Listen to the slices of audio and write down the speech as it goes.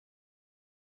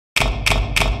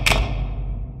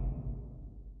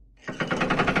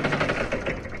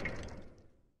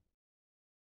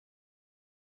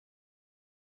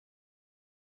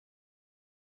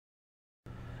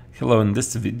Hello, in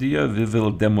this video we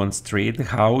will demonstrate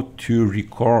how to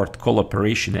record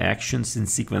collaboration actions in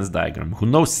sequence diagram. Who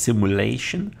knows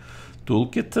simulation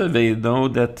toolkit, they know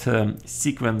that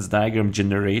sequence diagram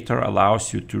generator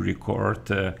allows you to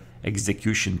record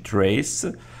execution trace.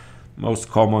 Most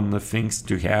common things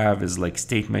to have is like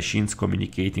state machines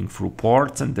communicating through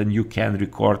ports, and then you can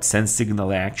record sense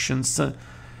signal actions,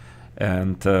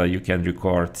 and you can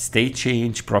record state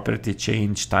change, property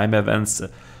change, time events.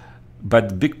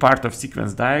 But big part of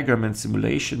sequence diagram and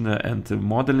simulation and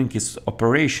modeling is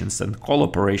operations, and call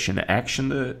operation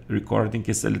action recording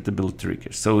is a little bit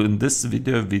tricky. So in this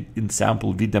video, in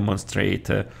sample, we demonstrate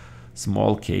a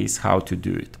small case how to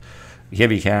do it. Here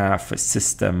we have a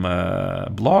system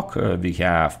block. We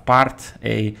have part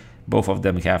A. Both of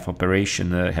them have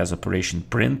operation, has operation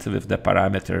print with the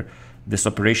parameter. This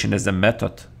operation as a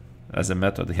method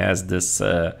has this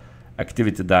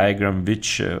activity diagram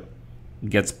which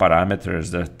gets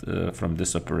parameters that from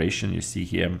this operation. You see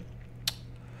here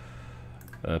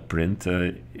print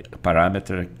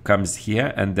parameter comes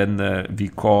here, and then we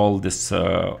call this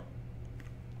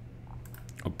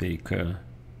opaque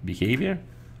behavior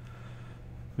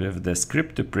with the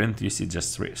script to print. You see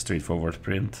just straightforward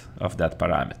print of that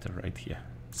parameter right here.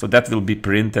 So that will be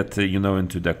printed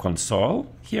into the console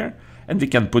here, and we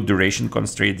can put duration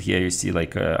constraint here. You see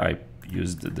like I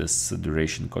used this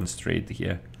duration constraint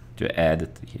here to add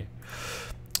it here.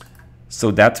 So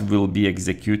that will be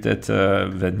executed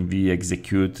when we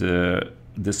execute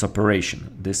this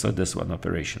operation, this or this one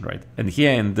operation, right? And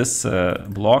here in this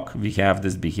block, we have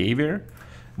this behavior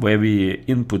where we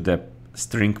input the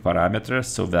string parameters,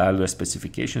 so value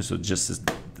specification, so just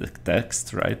the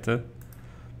text, right?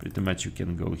 Pretty much you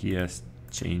can go here,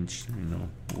 change,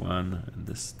 1, and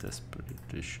this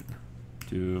partition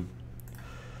 2.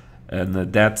 And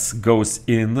that goes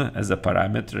in as a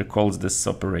parameter, calls this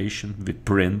operation. We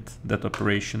print that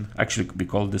operation. Actually, we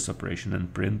call this operation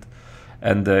and print.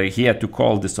 And here to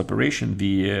call this operation,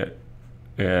 we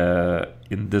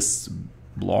in this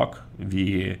block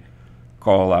we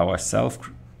call ourselves.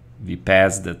 We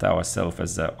pass that ourselves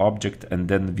as an object, and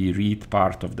then we read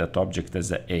part of that object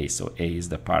as a. So A is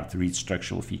the part read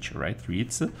structural feature, right?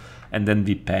 Reads, and then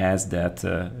we pass that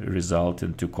result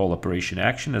into call operation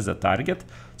action as a target.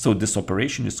 So this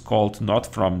operation is called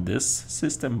not from this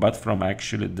system, but from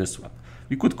actually this one.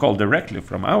 We could call directly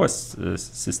from our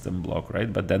system block,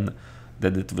 right? But then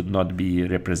it would not be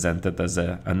represented as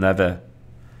another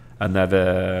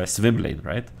swim lane,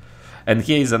 right? And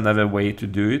here is another way to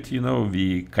do it.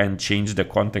 We can change the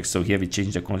context. So here we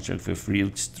change the context with real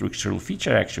structural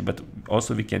feature action, but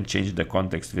also we can change the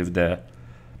context with the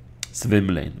swim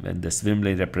lane. When the swim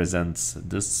lane represents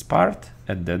this part,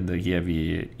 and then here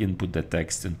we input the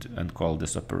text and call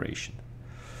this operation.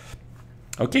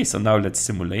 Okay, so now let's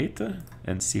simulate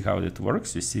and see how it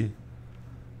works. You see,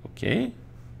 okay.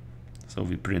 So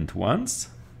we print once,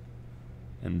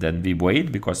 and then we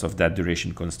wait because of that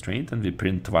duration constraint, and we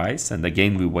print twice, and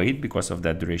again we wait because of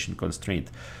that duration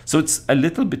constraint. So it's a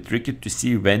little bit tricky to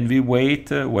see when we wait,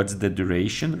 what's the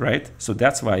duration, right? So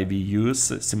that's why we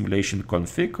use simulation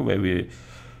config, where we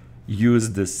use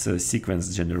this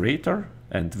sequence generator,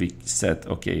 and we set,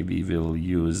 okay, we will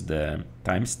use the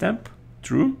timestamp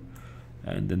true,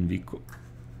 and then we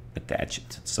attach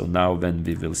it. So now when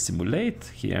we will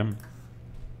simulate here,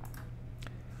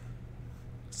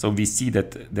 so we see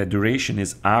that the duration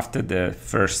is after the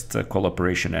first call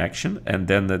operation action, and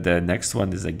then the next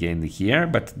one is again here.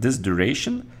 But this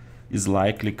duration is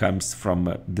likely comes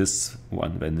from this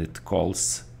one when it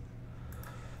calls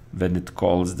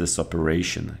this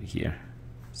operation here.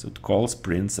 So it calls,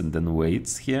 prints, and then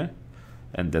waits here,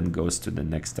 and then goes to the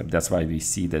next step. That's why we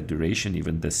see the duration.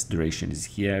 Even this duration is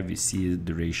here. We see the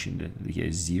duration here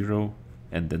is 0,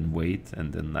 and then wait,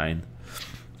 and then 9.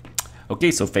 Okay,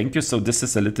 so thank you. So this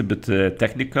is a little bit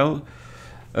technical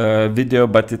video,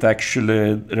 but it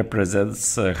actually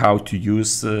represents how to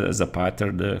use as a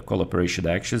pattern the call operation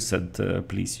actions. And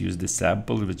please use the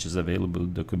sample, which is available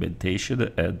in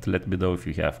documentation, and let me know if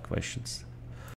you have questions.